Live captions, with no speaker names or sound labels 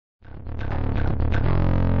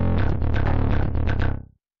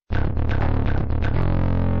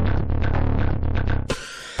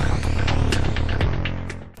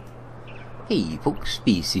Hey folks,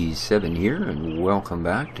 Species 7 here, and welcome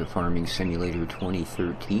back to Farming Simulator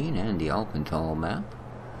 2013 and the Alpental map.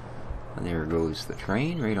 And there goes the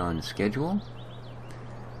train, right on schedule.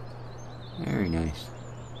 Very nice.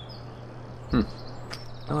 No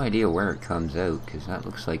idea where it comes out, because that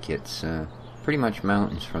looks like it's pretty much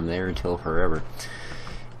mountains from there until forever.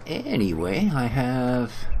 Anyway, I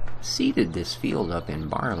have seeded this field up in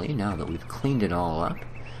barley now that we've cleaned it all up.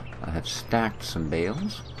 I have stacked some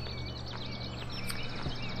bales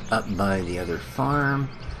up by the other farm.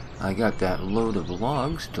 I got that load of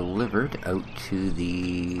logs delivered out to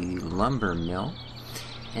the lumber mill,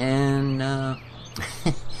 and a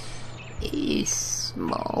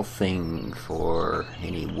small thing for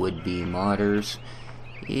any would-be modders.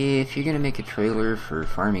 If you're gonna make a trailer for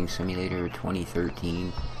Farming Simulator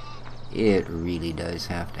 2013, it really does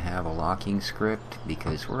have to have a locking script,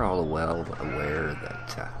 because we're all well aware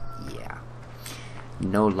that yeah,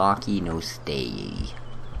 no locky, no stay.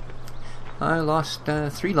 I lost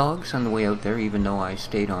 3 logs on the way out there, even though I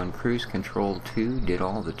stayed on cruise control 2, did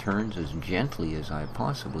all the turns as gently as I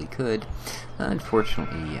possibly could.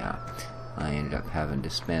 Unfortunately, yeah, I ended up having to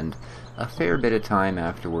spend a fair bit of time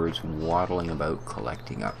afterwards waddling about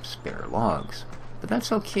collecting up spare logs. But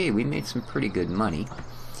that's okay, we made some pretty good money.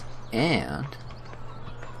 And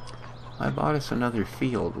I bought us another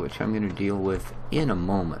field, which I'm going to deal with in a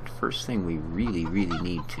moment. First thing we really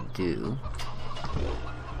need to do,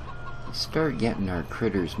 start getting our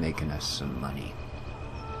critters making us some money.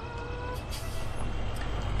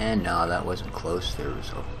 And no, that wasn't close. There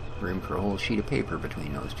was room for a whole sheet of paper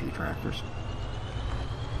between those 2 tractors.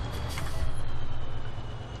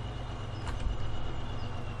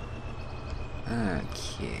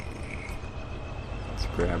 Okay, let's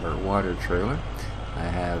grab our water trailer. I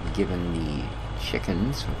have given the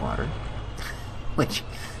chickens water, which,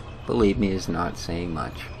 believe me, is not saying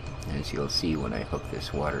much. As you'll see when I hook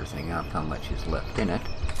this water thing up, how much is left in it.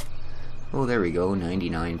 Oh, there we go,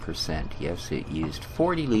 99%. Yes, it used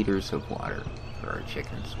 40 liters of water for our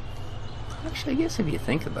chickens. Actually, I guess if you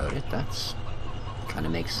think about it, that's kind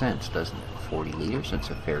of makes sense, doesn't it? 40 liters,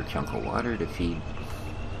 that's a fair chunk of water to feed,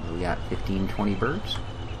 we got 15, 20 birds?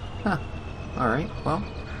 Huh, alright, well,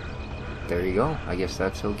 there you go. I guess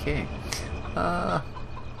that's okay.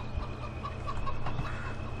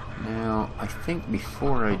 Now, I think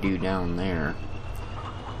before I do down there,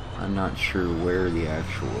 I'm not sure where the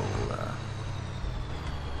actual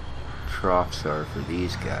troughs are for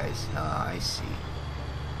these guys. I see.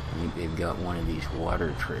 I think they've got one of these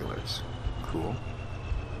water trailers. Cool.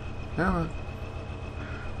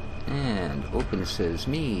 And open says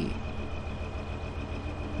me.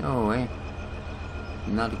 No way.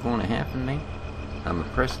 Not going to happen, mate. I'm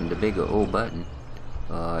pressing the big O button.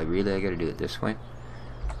 I gotta do it this way?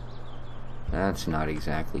 That's not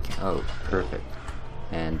exactly... Oh, perfect.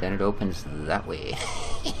 And then it opens that way.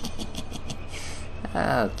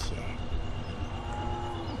 Okay.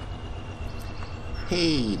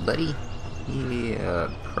 Hey, buddy. Yeah,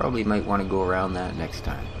 probably might want to go around that next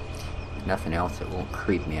time. If nothing else, it won't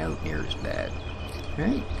creep me out near as bad.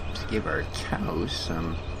 Alright, let's give our cows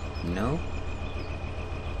some... No?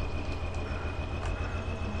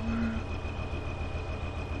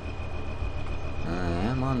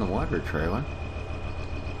 On the water trailer,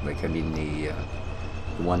 like I mean the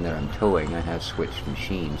one that I'm towing. I have switched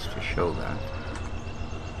machines to show that.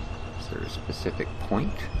 Is there a specific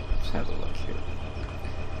point? Let's have a look here.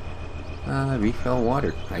 Refill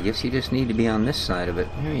water. I guess you just need to be on this side of it.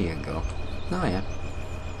 There you go. Oh yeah.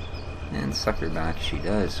 And sucker back she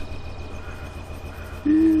does.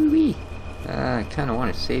 Ooh-wee. I kind of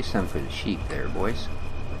want to save some for the sheep there, boys.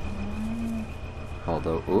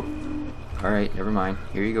 Although, oh. Alright, never mind.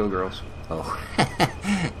 Here you go, girls. Oh.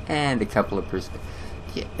 And a couple of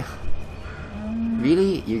yeah.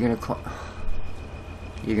 Really? You're gonna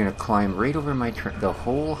climb right over my the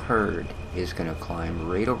whole herd is gonna climb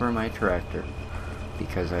right over my tractor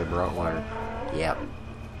because I brought water. Yep.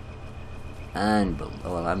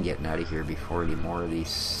 Unbelievable. Well, I'm getting out of here before any more of these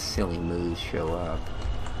silly moves show up.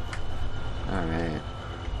 Alright.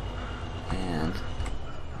 And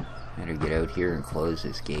better get out here and close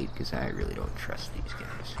this gate, because I really don't trust these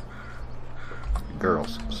guys.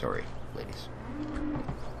 Girls, sorry, ladies.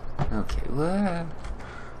 Okay, well...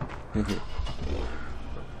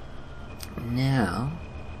 Now,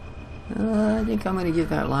 I think I'm going to give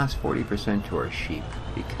that last 40% to our sheep,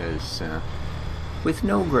 because with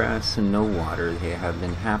no grass and no water, they have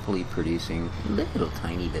been happily producing a little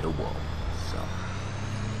tiny bit of wool. So...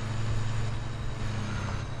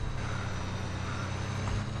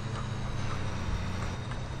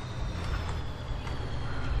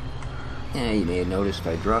 You may have noticed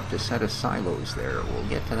I dropped a set of silos there. We'll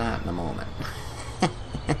get to that in a moment.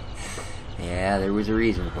 Yeah, there was a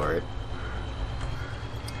reason for it.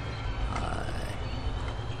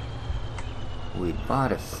 We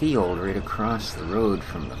bought a field right across the road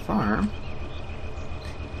from the farm.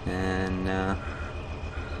 And,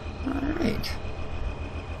 alright.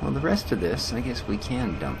 Well, the rest of this, I guess we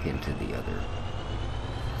can dump into the other.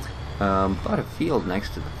 Bought a field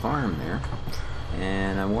next to the farm there.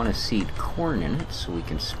 And I want to seed corn in it so we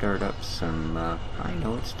can start up some, I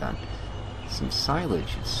know it's done, some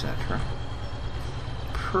silage, etc.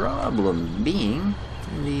 Problem being,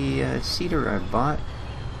 the seeder I bought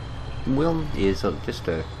is just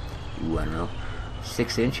a, I don't know,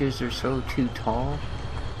 6 inches or so too tall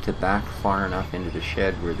to back far enough into the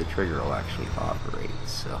shed where the trigger will actually operate.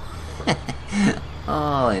 So,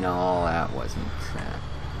 all in all, that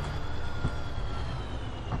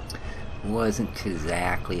wasn't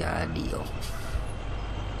exactly ideal.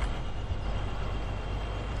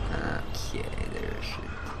 Okay, there should.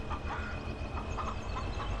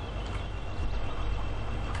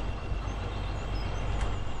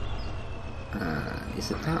 Is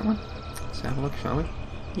it that one? Let's have a look, shall we?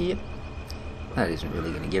 Yep. That isn't really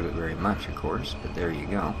going to give it very much, of course, but there you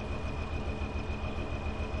go.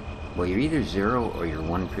 Well, you're either 0 or you're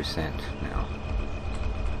 1% now.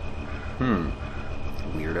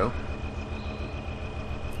 Weirdo.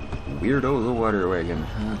 Weirdo the water wagon.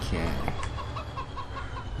 Okay.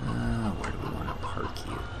 Where do we want to park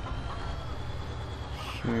you?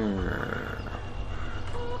 Sure.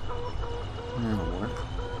 That'll work.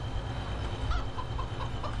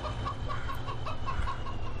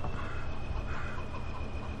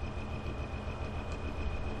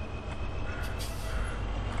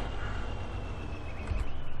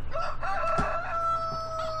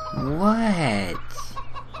 What?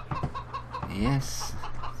 Yes,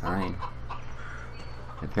 fine.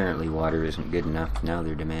 Apparently water isn't good enough. Now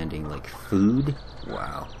they're demanding, like, food?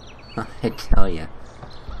 Wow. I tell ya.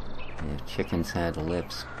 If chickens had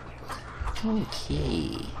lips.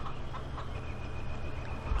 Okay.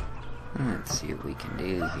 Let's see what we can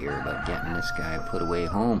do here about getting this guy put away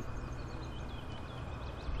home.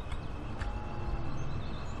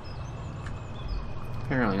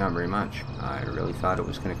 Apparently not very much. I really thought it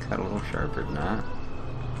was going to cut a little sharper than that.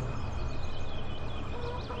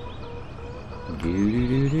 Do.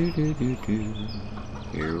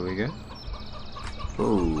 Here we go.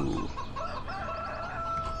 Oh.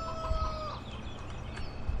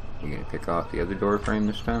 You gonna pick off the other door frame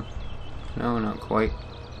this time? No, not quite.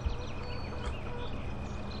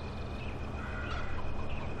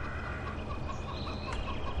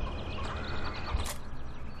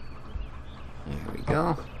 There we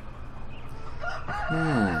go.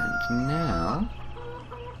 And now...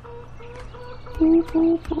 Boop,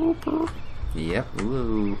 boop, boop, boop. Yep,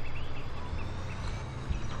 woo.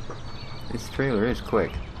 This trailer is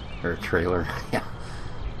quick. Or trailer, yeah.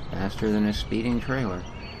 Faster than a speeding trailer.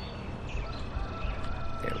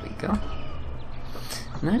 There we go.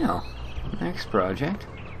 Now, next project.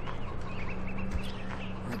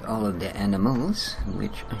 With all of the animals,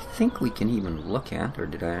 which I think we can even look at, or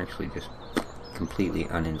did I actually just completely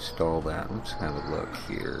uninstall that? Let's have a look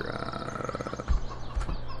here.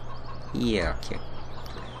 Yeah, okay.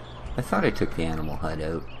 I thought I took the animal hut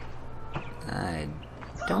out. I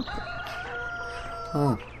don't...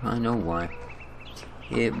 Oh, I know why.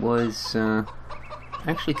 It was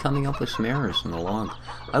actually coming up with some errors in the log.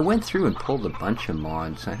 I went through and pulled a bunch of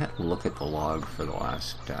mods. I had to look at the log for the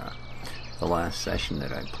last session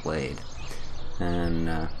that I played,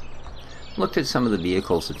 and looked at some of the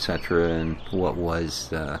vehicles, etc., and what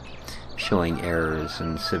was showing errors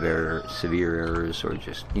and severe errors, or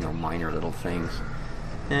just, you know, minor little things.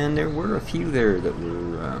 And there were a few there that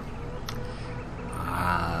were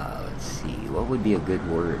let's see, what would be a good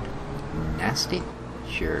word? Nasty?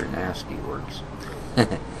 Sure, nasty works.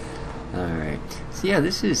 Alright, so yeah,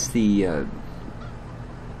 this is the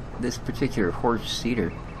this particular horse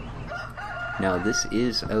seeder. Now this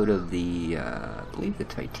is out of the I believe the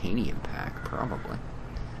titanium pack, probably,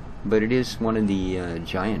 but it is one of the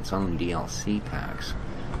Giant's own DLC packs.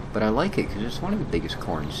 But I like it because it's one of the biggest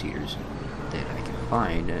corn seeders that I can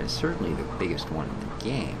find, and it's certainly the biggest one in the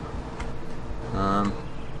game.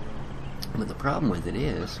 But the problem with it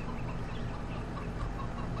is,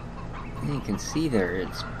 you can see there,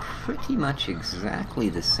 it's pretty much exactly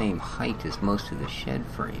the same height as most of the shed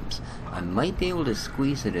frames. I might be able to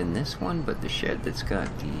squeeze it in this one, but the shed that's got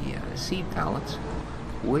the seed pallets,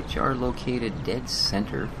 which are located dead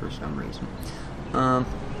center for some reason,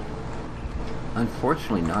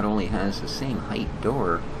 unfortunately not only has the same height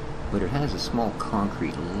door, but it has a small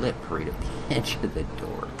concrete lip right at the edge of the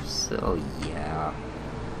door. So yeah,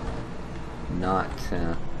 not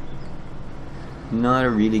a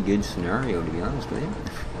really good scenario, to be honest with you.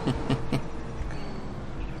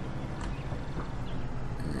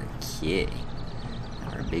 Okay,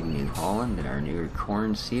 our big New Holland and our newer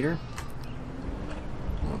corn seeder.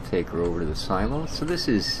 We'll take her over to the silo. So this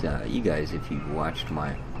is, you guys, if you've watched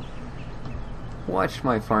my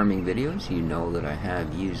farming videos, you know that I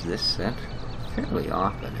have used this set fairly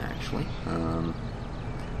often, actually.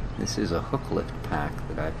 This is a hook lift pack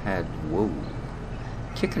that I've had,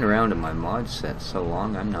 kicking around in my mod set so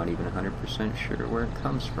long, I'm not even 100% sure where it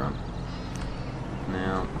comes from.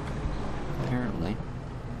 Now, apparently,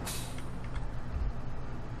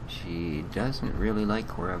 she doesn't really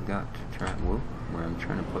like where I've got to try, where I'm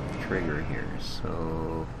trying to put the trigger here,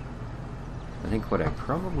 so I think what I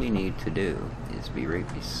probably need to do is be right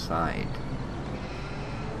beside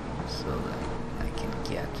so that I can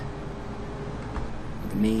get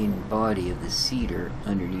the main body of the seeder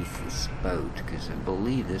underneath the spout, because I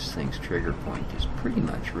believe this thing's trigger point is pretty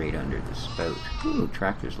much right under the spout. Ooh,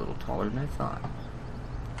 tractor's a little taller than I thought.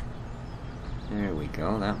 There we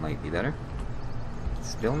go, that might be better.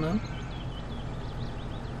 Still no?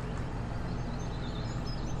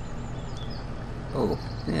 Oh,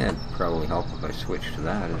 yeah, it'd probably help if I switched to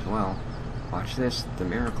that as well. Watch this, the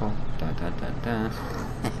miracle. Dun dun dun dun.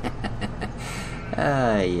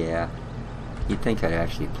 Yeah. You'd think I'd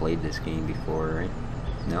actually played this game before, right?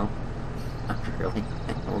 No? Not really?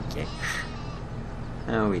 Okay.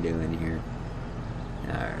 How are we doing here?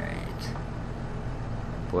 Alright.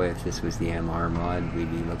 Boy, if this was the MR mod,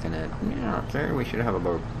 we'd be looking at, yeah, okay, we should have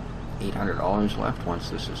about $800 left once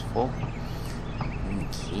this is full.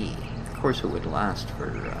 Okay. Of course, it would last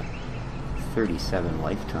for 37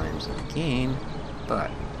 lifetimes of the game,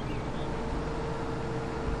 but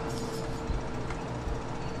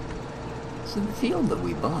so the field that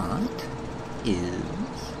we bought is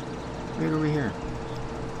right over here.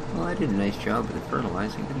 Well, I did a nice job with the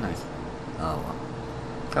fertilizing, didn't I? Oh well.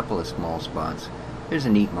 A couple of small spots. There's a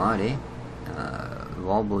neat mod, eh?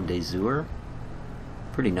 Volvo d'Azur.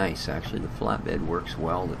 Pretty nice, actually. The flatbed works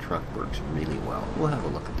well, the truck works really well. We'll have a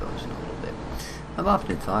look at those in a little bit. I've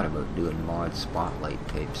often thought about doing mod spotlight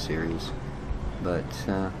type series, but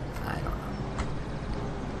I don't know.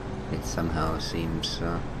 It somehow seems,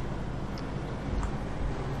 to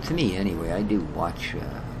me anyway, I do watch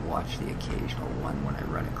the occasional one when I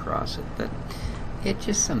run across it, but it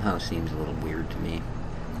just somehow seems a little weird to me.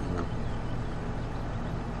 You know?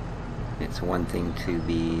 It's one thing to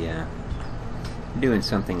be doing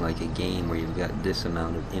something like a game where you've got this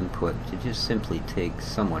amount of input to just simply take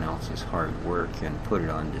someone else's hard work and put it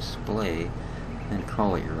on display and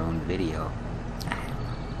call it your own video.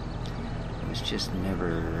 It was just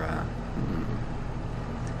never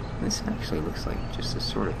This actually looks like just the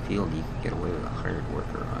sort of field you can get away with a hired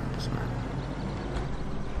worker on, doesn't it?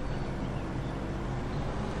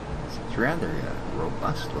 It's rather a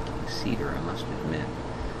robust looking seeder, I must admit.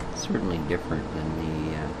 Certainly different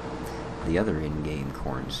than the other in-game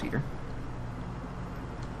corn seeder.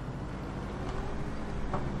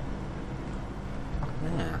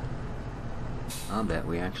 Yeah, I'll bet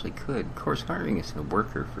we actually could. Of course, hiring as a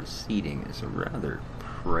worker for seeding is a rather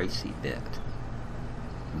pricey bit,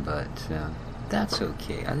 but that's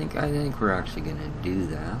okay. I think we're actually going to do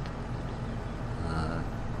that.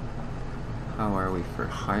 How are we for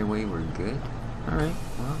highway? We're good. All right.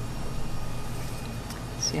 Well,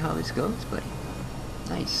 see how this goes, buddy.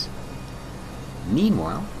 Nice.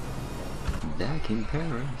 Meanwhile, back in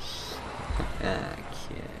Paris.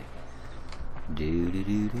 Okay.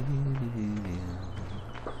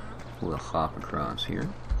 We'll hop across here.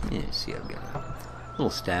 Yeah, see, I've got a little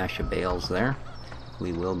stash of bales there.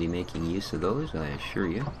 We will be making use of those, I assure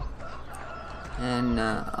you. And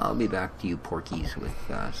I'll be back to you porkies with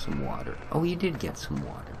some water. Oh, you did get some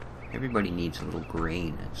water. Everybody needs a little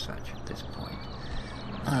grain and such at this point.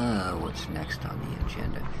 What's next on the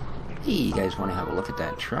agenda? Hey, you guys want to have a look at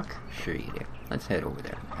that truck? Sure you do. Let's head over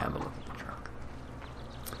there and have a look at the truck.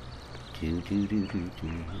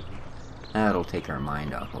 That'll take our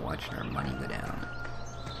mind off of watching our money go down.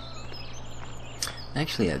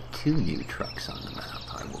 Actually, I have two new trucks on the map.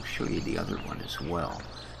 I will show you the other one as well,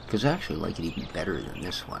 because I actually like it even better than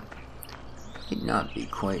this one. It might not be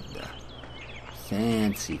quite the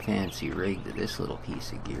fancy rig that this little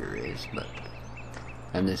piece of gear is, but...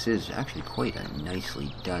 And this is actually quite a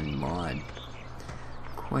nicely done mod.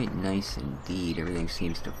 Quite nice indeed. Everything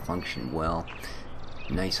seems to function well.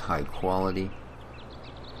 Nice high quality.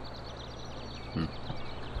 You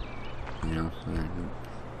know,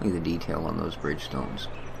 look at the detail on those bridge stones.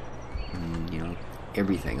 You know,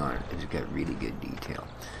 everything on it has got really good detail.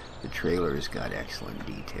 The trailer has got excellent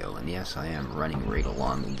detail, and yes, I am running right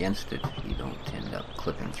along against it. You don't end up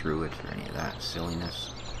clipping through it or any of that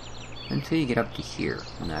silliness until you get up to here,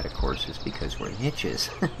 and that of course is because where the hitch is.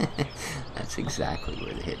 That's exactly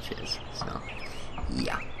where the hitch is. So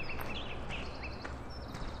yeah,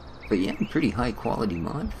 but yeah, pretty high quality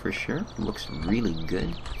mod for sure. Looks really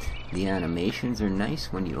good. The animations are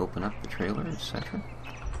nice when you open up the trailer, etc.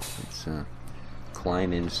 Let's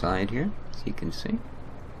climb inside here so you can see,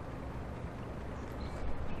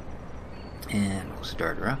 and we'll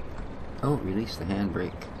start her up. Oh, release the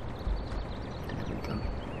handbrake. There we go.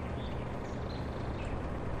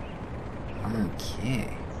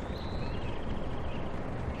 Okay.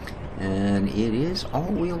 And it is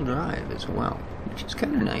all-wheel drive as well, which is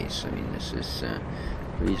kind of nice. I mean, this is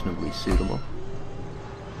reasonably suitable.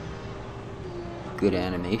 Good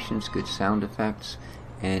animations, good sound effects,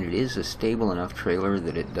 and it is a stable enough trailer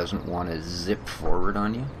that it doesn't want to zip forward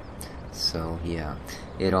on you. So yeah,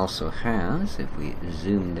 it also has, if we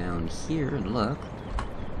zoom down here and look,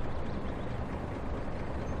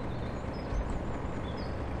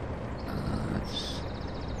 it's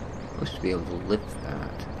supposed to be able to lift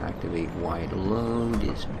that. Activate wide load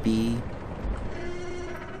is B.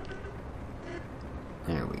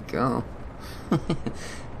 There we go.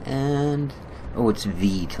 And oh, it's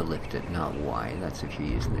V to lift it, not Y. That's if you're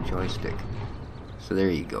using the joystick. So there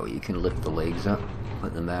you go. You can lift the legs up,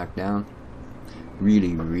 put them back down.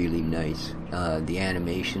 Really, really nice. The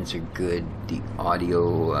animations are good. The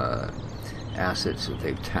audio assets that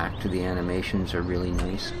they've tacked to the animations are really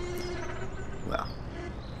nice. Well,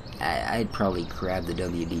 I'd probably grab the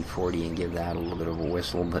WD-40 and give that a little bit of a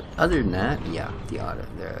whistle, but other than that, yeah, the audio,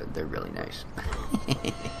 they're really nice.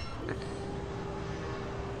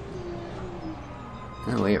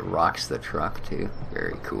 And the way it rocks the truck too,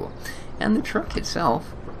 very cool. And the truck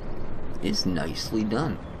itself is nicely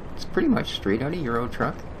done. It's pretty much straight out of Euro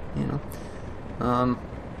Truck, you know.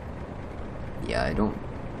 Yeah, I don't.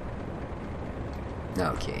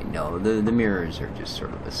 Okay, no, the mirrors are just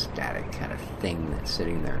sort of a static kind of thing that's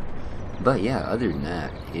sitting there. But yeah, other than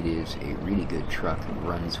that, it is a really good truck. It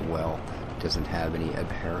runs well. Doesn't have any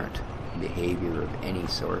apparent behavior of any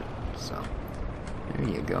sort. So there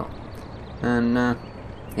you go. And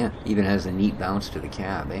yeah, even has a neat bounce to the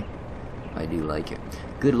cab, eh? I do like it.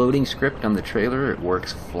 Good loading script on the trailer. It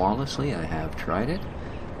works flawlessly. I have tried it.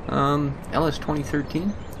 LS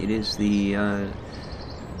 2013. It is the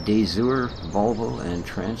Desur Volvo and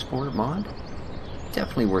Transport mod.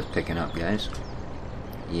 Definitely worth picking up, guys.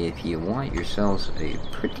 If you want yourselves a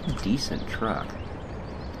pretty decent truck,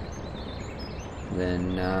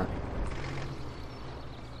 then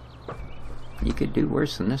you could do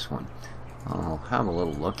worse than this one. I'll have a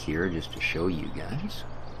little look here just to show you guys.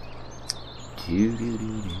 I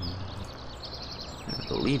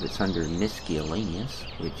believe it's under miscellaneous,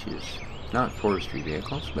 which is not forestry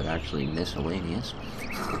vehicles, but actually miscellaneous.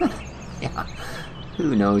 Yeah,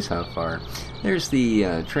 who knows how far. There's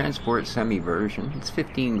the transport semi version. It's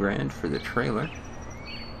 15 grand for the trailer.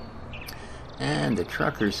 And the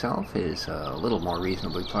truck herself is a little more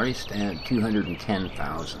reasonably priced at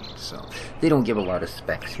 210,000. So they don't give a lot of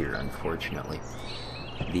specs here, unfortunately.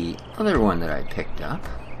 The other one that I picked up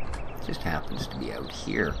just happens to be out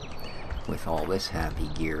here with all this happy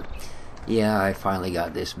gear. Yeah, I finally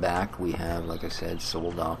got this back. We have, like I said,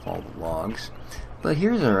 sold off all the logs. But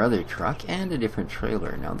here's our other truck and a different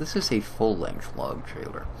trailer. Now this is a full-length log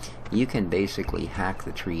trailer. You can basically hack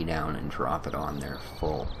the tree down and drop it on there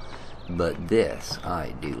full. But this,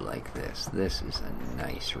 I do like this. This is a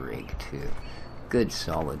nice rig too. Good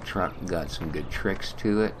solid truck, got some good tricks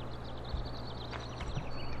to it.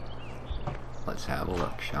 Let's have a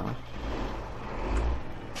look, shall we?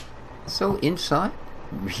 So inside,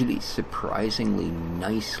 really surprisingly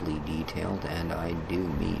nicely detailed, and I do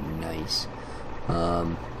mean nice.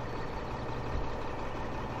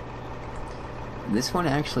 This one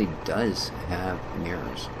actually does have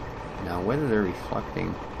mirrors. Now whether they're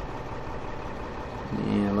reflecting,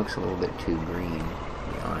 yeah, it looks a little bit too green, to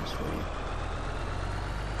be honest with you.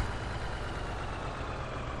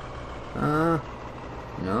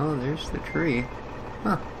 No, there's the tree.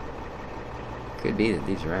 Huh. Could be that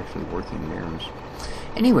these are actually working mirrors.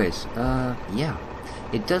 Anyways, yeah.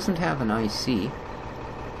 It doesn't have an IC,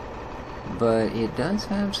 but it does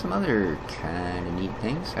have some other kind of neat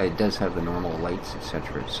things. It does have the normal lights,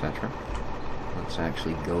 etc., etc. Let's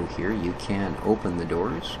actually go here. You can open the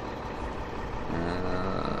doors.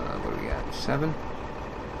 What do we got? 7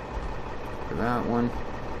 for that one.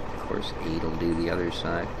 Of course, 8 will do the other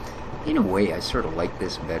side. In a way, I sort of like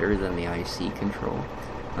this better than the IC control.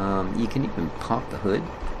 You can even pop the hood.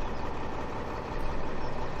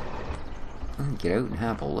 Get out and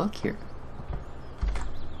have a look here.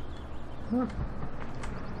 Huh.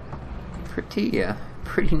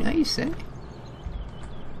 Pretty nice, eh?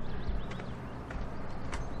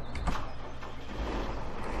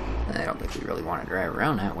 I don't think we really want to drive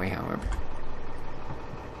around that way, however.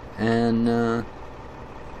 And,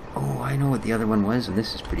 oh, I know what the other one was, and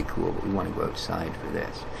this is pretty cool, but we want to go outside for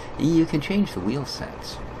this. You can change the wheel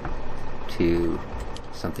sets to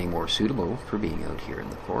something more suitable for being out here in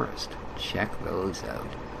the forest. Check those out.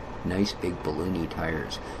 Nice big balloony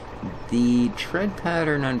tires. The tread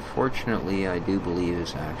pattern, unfortunately, I do believe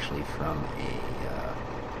is actually from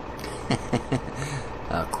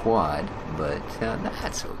a quad, but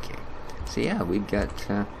that's okay. So yeah, we've got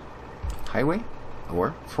highway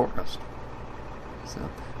or forest.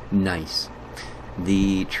 So nice.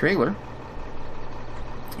 The trailer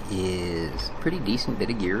is a pretty decent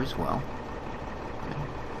bit of gear as well.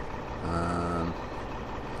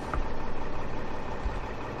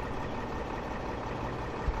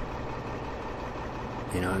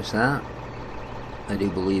 You notice that? I do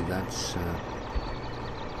believe that's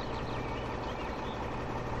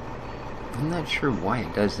I'm not sure why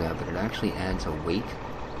it does that, but it actually adds a weight.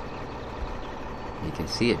 You can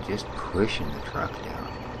see it just pushing the truck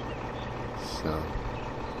down. So,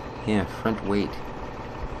 yeah, front weight.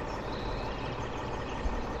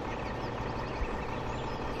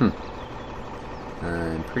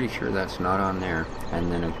 I'm pretty sure that's not on there.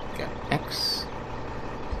 And then I've got X,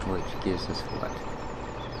 which gives us what?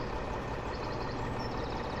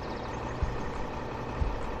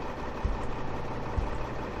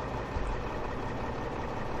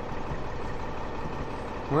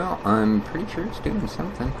 Well, I'm pretty sure it's doing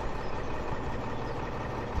something.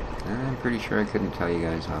 I'm pretty sure I couldn't tell you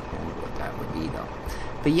guys offhand what that would be, though.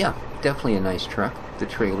 But yeah, definitely a nice truck. The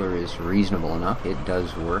trailer is reasonable enough. It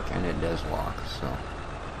does work, and it does lock, so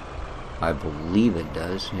I believe it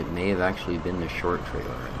does. It may have actually been the short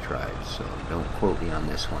trailer I tried, so don't quote me on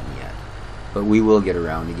this one yet. But we will get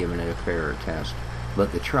around to giving it a fairer test.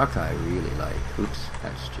 But the truck I really like. Oops,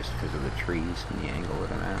 that's just because of the trees and the angle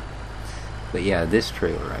that I'm at. But yeah, this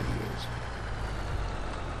trailer I've used.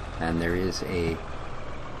 And there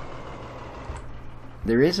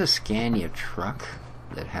is a Scania truck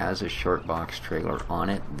that has a short box trailer on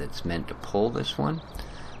it that's meant to pull this one.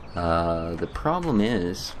 The problem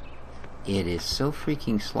is, it is so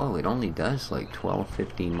freaking slow. It only does like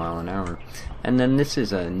 12-15 mile an hour. And then this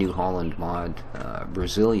is a New Holland mod,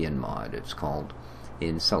 Brazilian mod it's called,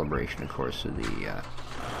 in celebration of course of the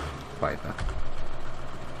FIFA.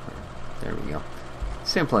 There we go.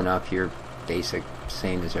 Simple enough here, basic,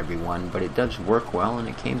 same as everyone, but it does work well and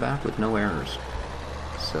it came back with no errors.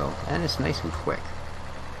 So, and it's nice and quick.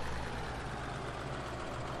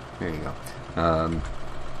 There you go.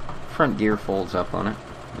 Front gear folds up on it.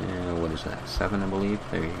 What is that? 7, I believe.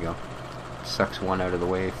 There you go. Sucks one out of the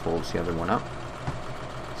way, folds the other one up.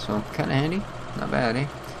 So, kind of handy. Not bad, eh?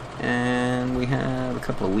 And we have a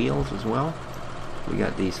couple of wheels as well. We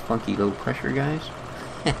got these funky low pressure guys.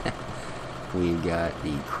 We've got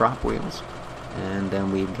the crop wheels. And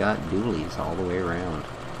then we've got dualies all the way around.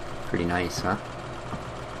 Pretty nice, huh?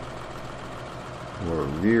 Or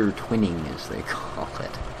rear twinning as they call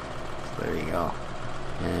it. So there you go.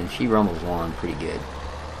 And she rumbles along pretty good.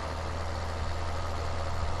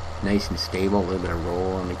 Nice and stable, a little bit of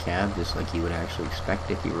roll on the cab, just like you would actually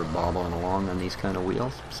expect if you were bobbling along on these kind of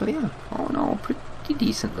wheels. So yeah, all in all, pretty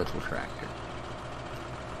decent little tractor.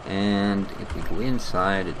 And if we go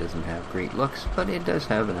inside, it doesn't have great looks, but it does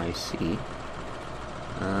have a nice seat.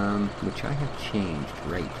 Which I have changed,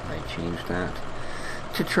 right, I changed that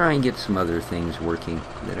to try and get some other things working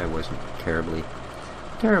that I wasn't terribly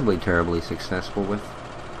successful with.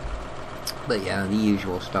 But yeah, the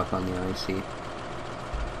usual stuff on the IC.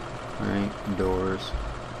 Alright, doors,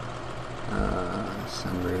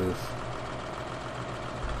 sunroof,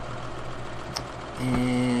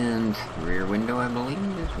 and rear window, I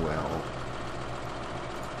believe, as well.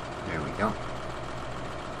 There we go.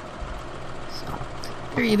 So,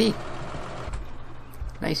 there you be.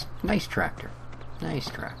 Nice tractor. Nice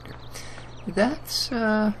tractor. That's,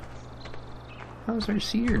 how's our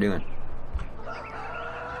cedar doing?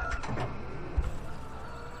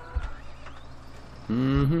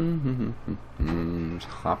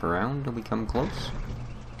 Hop around till we come close.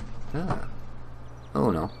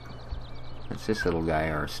 Oh no. That's this little guy,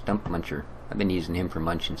 our stump muncher. I've been using him for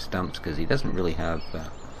munching stumps because he doesn't really have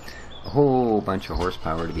a whole bunch of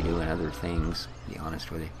horsepower to be doing other things, to be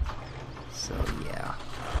honest with you. So yeah.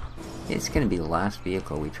 It's going to be the last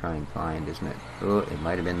vehicle we try and find, isn't it? Oh, it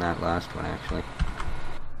might have been that last one actually.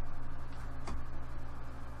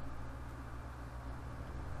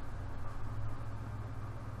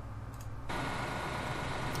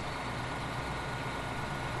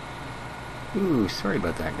 Ooh, sorry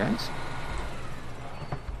about that, guys.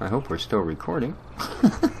 I hope we're still recording.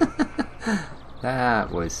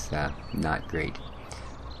 That was not great.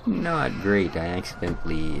 Not great. I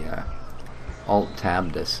accidentally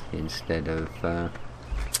alt-tabbed us instead of,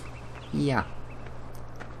 yeah,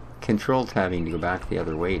 control-tabbing to go back the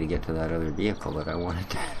other way to get to that other vehicle that I wanted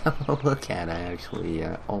to have a look at. I actually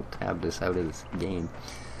alt-tabbed us out of this game.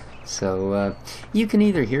 So, you can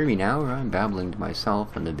either hear me now or I'm babbling to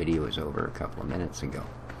myself and the video is over a couple of minutes ago.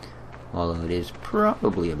 Although it is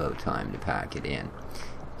probably about time to pack it in.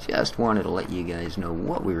 Just wanted to let you guys know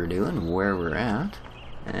what we were doing, where we're at,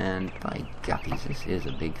 and by guppies, this is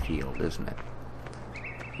a big field, isn't it?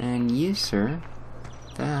 And you, sir,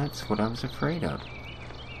 that's what I was afraid of.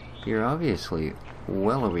 You're obviously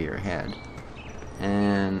well over your head,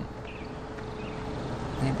 and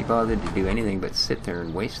I can't be bothered to do anything but sit there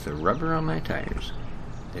and waste the rubber on my tires.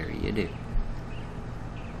 There you do.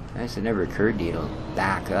 Guess it never occurred to you to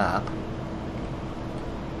back up.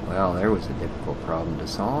 Well, there was a difficult problem to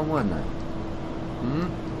solve, wasn't it?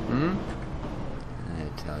 I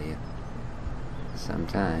tell you,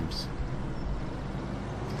 sometimes,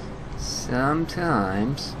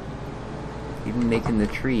 even making the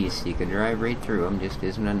trees so you can drive right through them just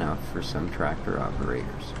isn't enough for some tractor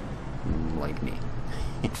operators, like me.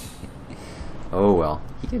 Oh well,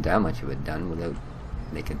 he get that much of it done without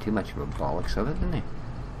making too much of a bollocks of it, didn't he?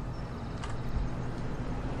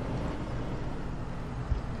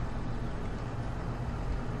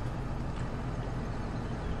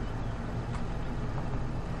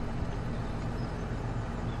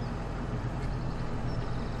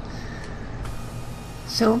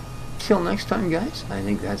 So, till next time, guys, I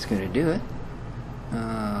think that's going to do it.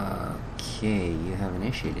 Okay, you have an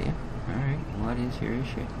issue, do you? Alright, what is your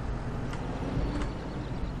issue?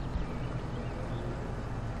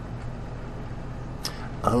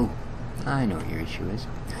 Oh, I know what your issue is.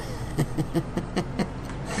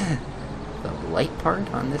 The light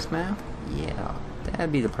part on this map? Yeah,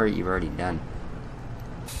 that'd be the part you've already done.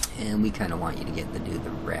 And we kind of want you to get to do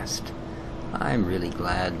the rest. I'm really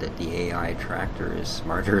glad that the AI tractor is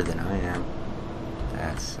smarter than I am.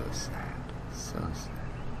 That's so sad. So sad.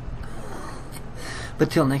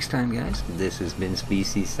 But till next time, guys, this has been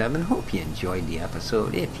Species 7. Hope you enjoyed the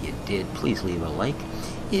episode. If you did, please leave a like.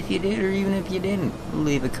 If you did, or even if you didn't,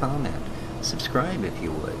 leave a comment. Subscribe if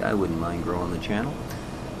you would. I wouldn't mind growing the channel.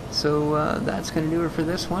 So that's going to do it for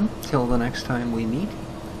this one. Till the next time we meet,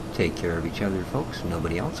 take care of each other, folks.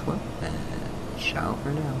 Nobody else will. And ciao for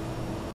now.